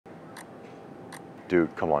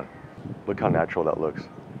Dude, come on. Look how natural that looks.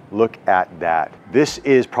 Look at that. This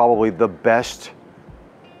is probably the best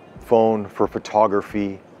phone for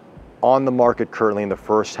photography on the market currently in the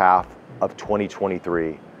first half of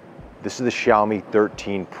 2023. This is the Xiaomi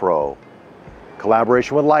 13 Pro.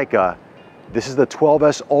 Collaboration with Leica. This is the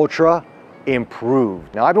 12S Ultra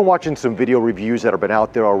improved. Now I've been watching some video reviews that have been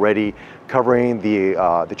out there already covering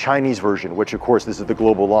the Chinese version, which of course this is the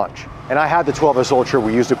global launch. And I had the 12S Ultra,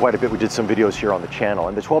 we used it quite a bit, we did some videos here on the channel,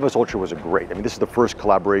 and the 12S Ultra was great. I mean, this is the first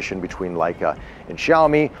collaboration between Leica and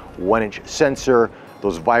Xiaomi, 1-inch sensor,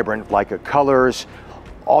 those vibrant Leica colors,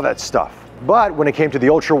 all that stuff. But when it came to the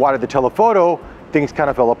ultra wide of the telephoto, things kind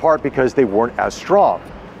of fell apart because they weren't as strong.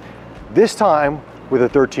 This time with the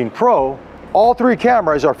 13 Pro, all three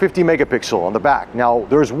cameras are 50 megapixel on the back. Now,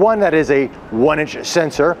 there's one that is a 1-inch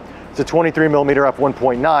sensor. It's a 23mm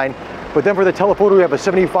f1.9, but then for the telephoto, we have a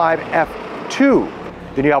 75 f2.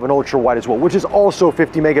 Then you have an ultra wide as well, which is also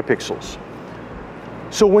 50 megapixels.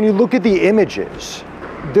 So when you look at the images,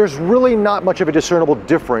 there's really not much of a discernible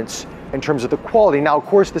difference in terms of the quality. Now, of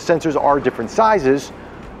course, the sensors are different sizes,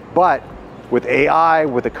 but with AI,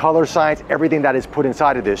 with the color science, everything that is put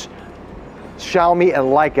inside of this, Xiaomi and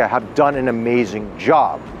Leica have done an amazing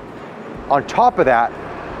job. On top of that,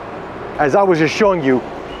 as I was just showing you,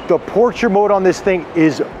 the portrait mode on this thing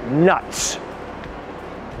is nuts.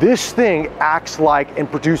 This thing acts like and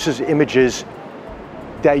produces images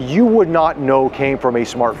that you would not know came from a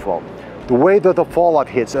smartphone. The way that the fallout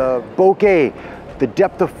hits, bokeh, the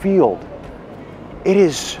depth of field, it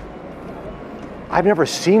is, I've never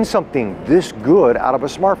seen something this good out of a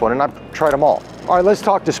smartphone, and I've tried them all. All right, let's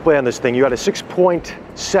talk display on this thing. You got a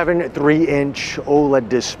 6.73-inch OLED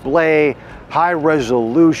display, high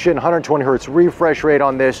resolution, 120 hertz refresh rate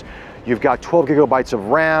on this. You've got 12 gigabytes of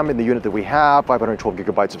RAM in the unit that we have, 512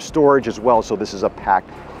 gigabytes of storage as well, so this is a packed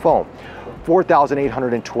phone.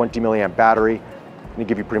 4,820 milliamp battery. Gonna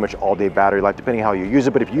give you pretty much all day battery life depending how you use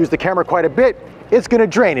it, but if you use the camera quite a bit, it's gonna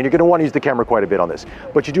drain and you're gonna wanna use the camera quite a bit on this.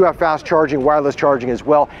 But you do have fast charging, wireless charging as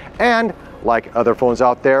well, and like other phones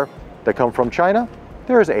out there that come from China,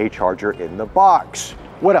 there's a charger in the box.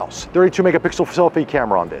 What else? 32 megapixel selfie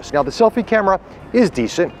camera on this. Now the selfie camera is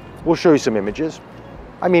decent. We'll show you some images.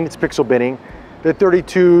 I mean, it's pixel binning. The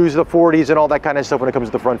 32s, the 40s, and all that kind of stuff when it comes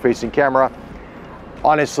to the front-facing camera.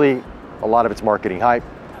 Honestly, a lot of it's marketing hype,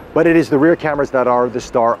 but it is the rear cameras that are the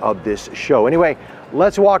star of this show. Anyway,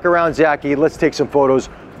 let's walk around, Zachy. Let's take some photos.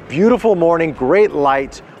 Beautiful morning, great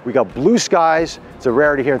light. We got blue skies. It's a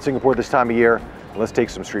rarity here in Singapore this time of year. Let's take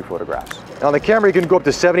some street photographs. Now on the camera, you can go up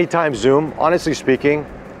to 70 times zoom. Honestly speaking,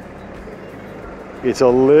 it's a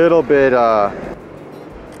little bit, I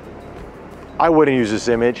wouldn't use this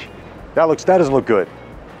image. That doesn't look good.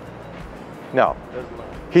 No,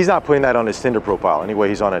 he's not putting that on his Tinder profile. Anyway,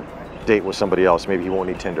 he's on a date with somebody else. Maybe he won't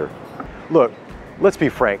need Tinder. Look, let's be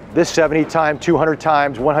frank. This 70 times, 200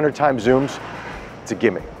 times, 100 times zooms, it's a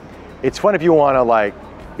gimmick. It's fun if you want to like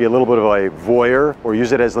be a little bit of a voyeur or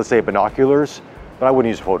use it as, let's say, binoculars, but I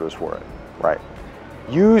wouldn't use photos for it, right?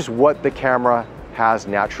 Use what the camera has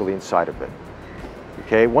naturally inside of it,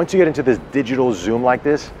 okay? Once you get into this digital zoom like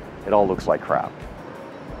this, it all looks like crap.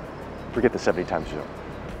 Forget the 70 times zoom.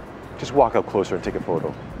 Just walk up closer and take a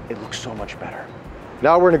photo. It looks so much better.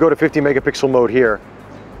 Now we're gonna go to 50 megapixel mode here.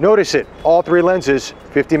 Notice it, all three lenses,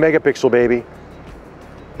 50 megapixel, baby.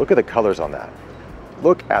 Look at the colors on that.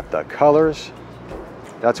 Look at the colors.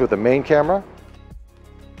 That's with the main camera.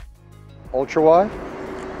 Ultra wide.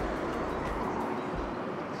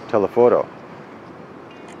 Telephoto.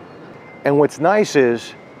 And what's nice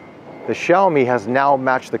is the Xiaomi has now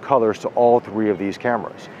matched the colors to all three of these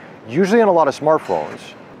cameras. Usually in a lot of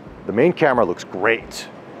smartphones, the main camera looks great.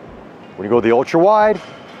 When you go to the ultra wide,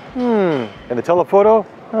 and the telephoto,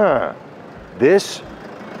 This,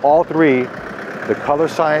 all three, the color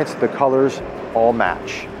science, the colors all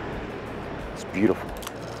match. It's beautiful.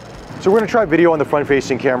 So we're gonna try video on the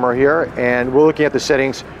front-facing camera here, and we're looking at the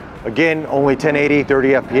settings. Again, only 1080,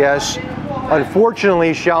 30 FPS.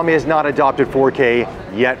 Unfortunately, Xiaomi has not adopted 4K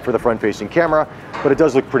yet for the front-facing camera, but it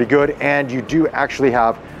does look pretty good, and you do actually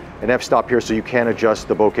have an f-stop here, so you can adjust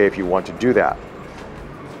the bokeh if you want to do that.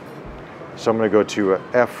 So I'm gonna go to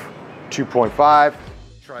f2.5.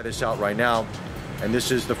 Try this out right now, and this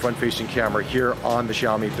is the front-facing camera here on the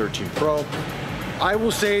Xiaomi 13 Pro. I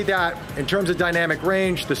will say that in terms of dynamic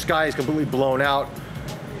range, the sky is completely blown out.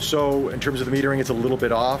 So in terms of the metering, it's a little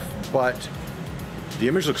bit off, but the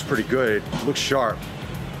image looks pretty good. It looks sharp.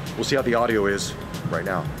 We'll see how the audio is right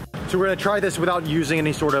now. So we're gonna try this without using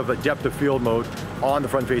any sort of a depth of field mode on the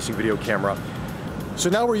front-facing video camera. So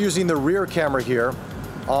now we're using the rear camera here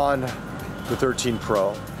on the 13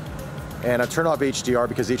 Pro. And I turn off HDR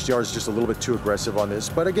because HDR is just a little bit too aggressive on this.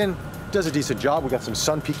 But again, does a decent job. We got some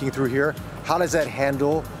sun peeking through here. How does that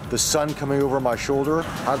handle the sun coming over my shoulder?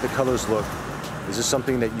 How do the colors look? Is this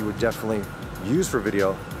something that you would definitely use for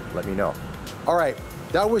video? Let me know. All right,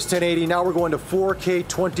 that was 1080. Now we're going to 4K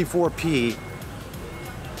 24p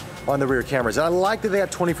on the rear cameras. And I like that they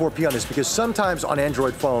have 24p on this because sometimes on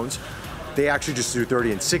Android phones, they actually just do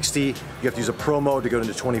 30 and 60. You have to use a pro mode to go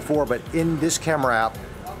into 24, but in this camera app,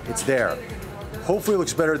 it's there. Hopefully it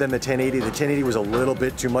looks better than the 1080. The 1080 was a little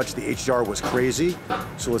bit too much. The HDR was crazy.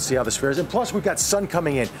 So let's see how this fares. And plus we've got sun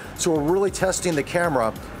coming in. So we're really testing the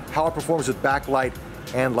camera, how it performs with backlight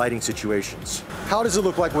and lighting situations. How does it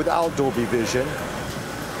look like without Dolby Vision?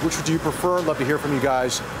 Which do you prefer? I'd love to hear from you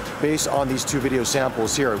guys based on these two video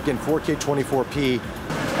samples here. Again, 4K 24p,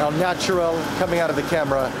 al natural coming out of the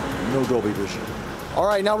camera, no Dolby Vision. All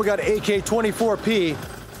right, now we got 8K 24p.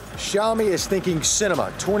 Xiaomi is thinking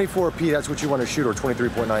cinema, 24p, that's what you want to shoot, or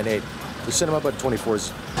 23.98. The cinema, but 24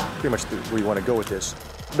 is pretty much where you want to go with this.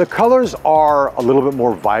 The colors are a little bit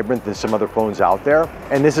more vibrant than some other phones out there.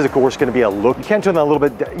 And this is of course going to be a look. You can tone that a little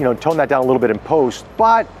bit, tone that down a little bit in post,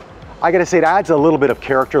 but I gotta say it adds a little bit of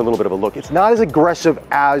character, a little bit of a look. It's not as aggressive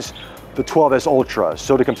as the 12S Ultra.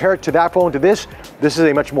 So to compare it to that phone to this is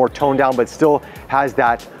a much more toned down, but still has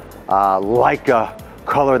that Leica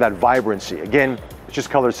color, that vibrancy. Again, it's just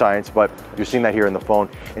color science, but you're seeing that here in the phone.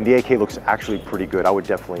 And the 8K looks actually pretty good. I would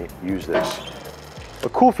definitely use this. A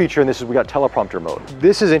cool feature in this is we got teleprompter mode.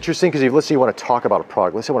 This is interesting because let's say you want to talk about a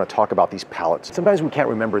product. Let's say you want to talk about these palettes. Sometimes we can't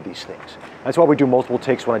remember these things. That's why we do multiple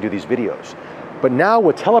takes when I do these videos. But now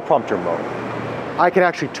with teleprompter mode, I can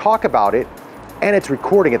actually talk about it and it's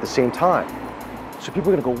recording at the same time. So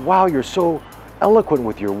people are gonna go, wow, you're so eloquent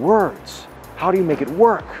with your words. How do you make it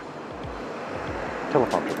work?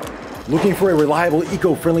 Teleprompter mode. Looking for a reliable,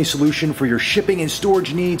 eco-friendly solution for your shipping and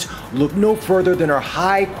storage needs? Look no further than our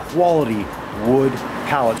high-quality wood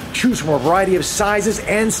pallet. Choose from a variety of sizes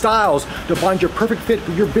and styles to find your perfect fit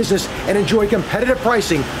for your business and enjoy competitive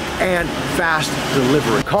pricing and fast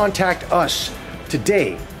delivery. Contact us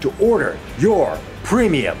today to order your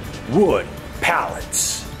premium wood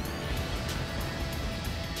pallets.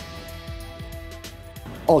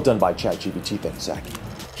 All done by ChatGPT, thanks, Zach.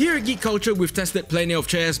 Here at Geek Culture, we've tested plenty of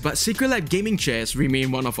chairs, but Secretlab gaming chairs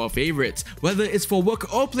remain one of our favorites. Whether it's for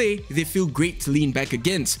work or play, they feel great to lean back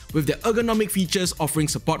against, with their ergonomic features offering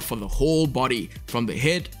support for the whole body, from the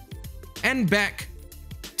head and back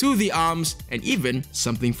to the arms, and even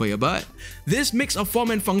something for your butt. This mix of form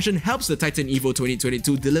and function helps the Titan Evo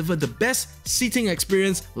 2022 deliver the best seating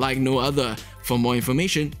experience like no other. For more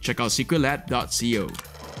information, check out secretlab.co.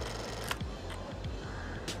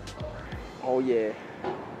 Oh yeah.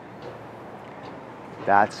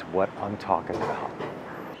 That's what I'm talking about.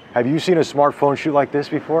 Have you seen a smartphone shoot like this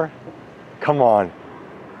before? Come on.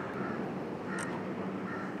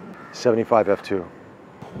 75 f2.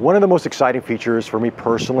 One of the most exciting features for me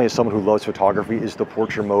personally as someone who loves photography is the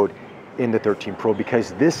portrait mode in the 13 Pro,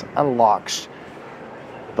 because this unlocks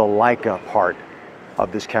the Leica part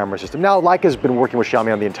of this camera system. Now, Leica's been working with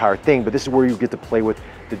Xiaomi on the entire thing, but this is where you get to play with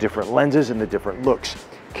the different lenses and the different looks.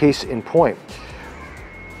 Case in point,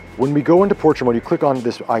 when we go into portrait mode, you click on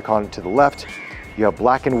this icon to the left, you have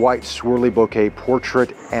black and white, swirly bokeh,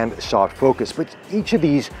 portrait, and soft focus. But each of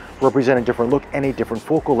these represent a different look and a different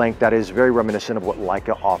focal length that is very reminiscent of what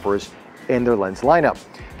Leica offers in their lens lineup.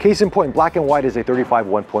 Case in point, black and white is a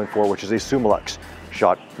 35-1.4, which is a Summilux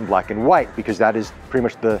shot in black and white, because that is pretty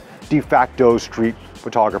much the de facto street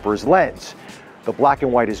photographer's lens. The black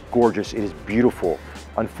and white is gorgeous, it is beautiful.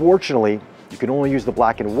 Unfortunately, you can only use the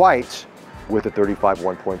black and whites with a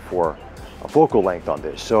 35-1.4 focal length on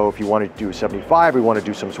this. So if you want to do 75, or you want to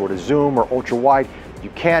do some sort of zoom or ultra wide, you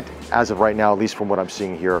can't as of right now, at least from what I'm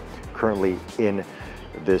seeing here currently in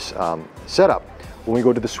this setup. When we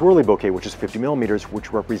go to the swirly bokeh, which is 50 millimeters,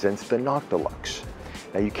 which represents the Noctilux.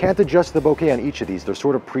 Now you can't adjust the bokeh on each of these, they're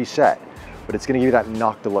sort of preset, but it's going to give you that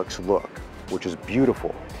Noctilux look, which is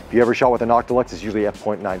beautiful. If you ever shot with a Noctilux, it's usually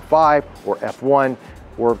f.95 or f1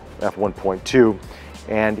 or f1.2,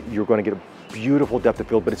 and you're going to get a beautiful depth of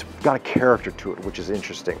field, but it's got a character to it, which is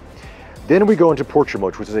interesting. Then we go into portrait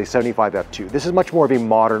mode, which is a 75 f2. This is much more of a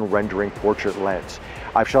modern rendering portrait lens.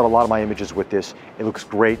 I've shot a lot of my images with this. It looks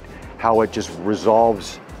great how it just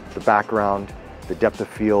resolves the background, the depth of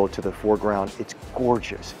field to the foreground. It's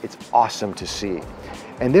gorgeous. It's awesome to see.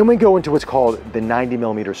 And then we go into what's called the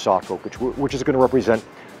 90mm soft focus, which is going to represent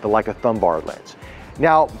the Leica thumb bar lens.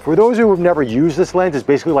 Now, for those who have never used this lens, it's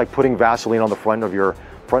basically like putting Vaseline on the front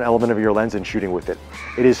element of your lens and shooting with it.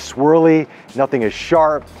 It is swirly, nothing is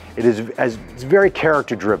sharp, it's very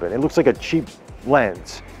character driven. It looks like a cheap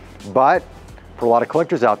lens, But for a lot of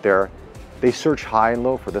collectors out there, they search high and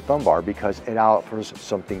low for the thumb bar because it offers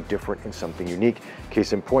something different and something unique.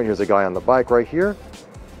 Case in point, here's a guy on the bike right here.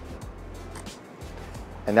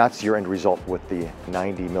 And that's your end result with the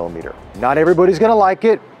 90mm. Not everybody's gonna like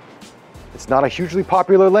it. It's not a hugely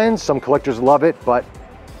popular lens. Some collectors love it, but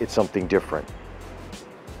it's something different.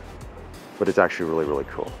 But it's actually really, really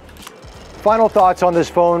cool. Final thoughts on this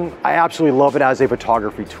phone. I absolutely love it as a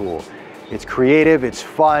photography tool. It's creative, it's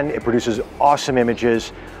fun, it produces awesome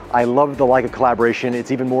images. I love the Leica collaboration. It's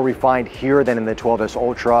even more refined here than in the 12S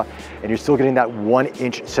Ultra, and you're still getting that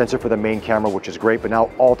 1-inch sensor for the main camera, which is great, but now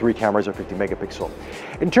all 3 cameras are 50 megapixel.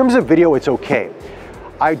 In terms of video, it's okay.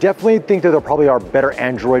 I definitely think that there probably are better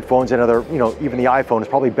Android phones and other, even the iPhone is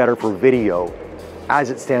probably better for video as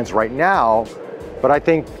it stands right now, but I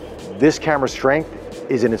think this camera's strength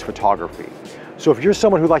is in its photography. So if you're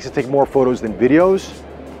someone who likes to take more photos than videos,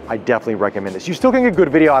 I definitely recommend this. You still can get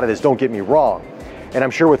good video out of this, don't get me wrong. And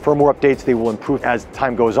I'm sure with firmware updates, they will improve as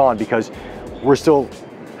time goes on because we still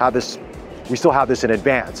have this in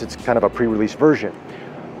advance. It's kind of a pre-release version.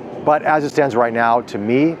 But as it stands right now, to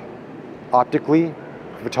me, optically,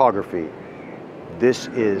 photography, this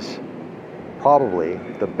is probably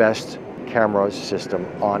the best camera system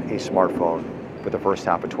on a smartphone for the first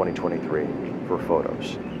half of 2023 for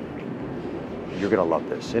photos. You're gonna love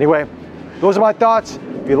this. Anyway, those are my thoughts.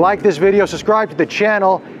 If you like this video, subscribe to the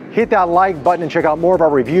channel, hit that like button, and check out more of our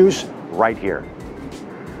reviews right here.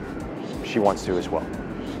 She wants to as well.